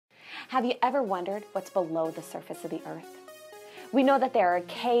Have you ever wondered what's below the surface of the earth? We know that there are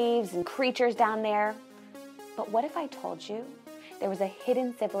caves and creatures down there, but what if I told you there was a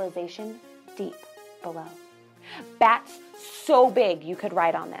hidden civilization deep below? Bats so big you could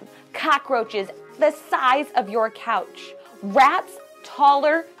ride on them, cockroaches the size of your couch, rats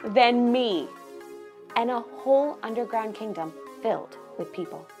taller than me, and a whole underground kingdom filled with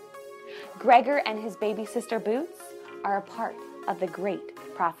people. Gregor and his baby sister Boots are a part of the great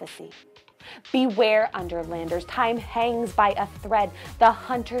prophecy. Beware, Underlanders, time hangs by a thread. The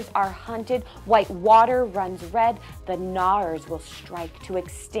hunters are hunted, white water runs red. The gnawers will strike to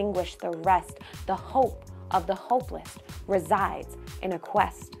extinguish the rest. The hope of the hopeless resides in a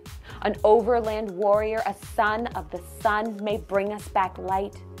quest. An overland warrior, a son of the sun, may bring us back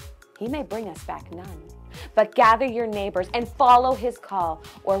light. He may bring us back none. But gather your neighbors and follow his call,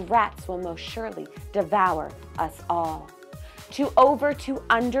 or rats will most surely devour us all. To over, to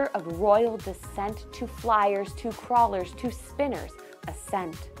under of royal descent, to flyers, to crawlers, to spinners,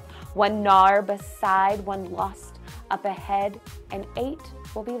 ascent. One gnawer beside, one lost up ahead, and 8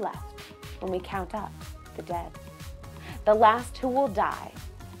 will be left when we count up the dead. The last who will die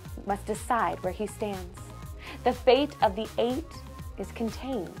must decide where he stands. The fate of the 8 is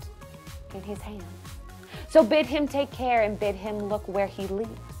contained in his hands. So bid him take care and bid him look where he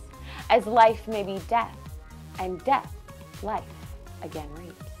leaps, as life may be death, and death life again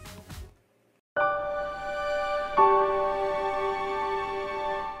reaps.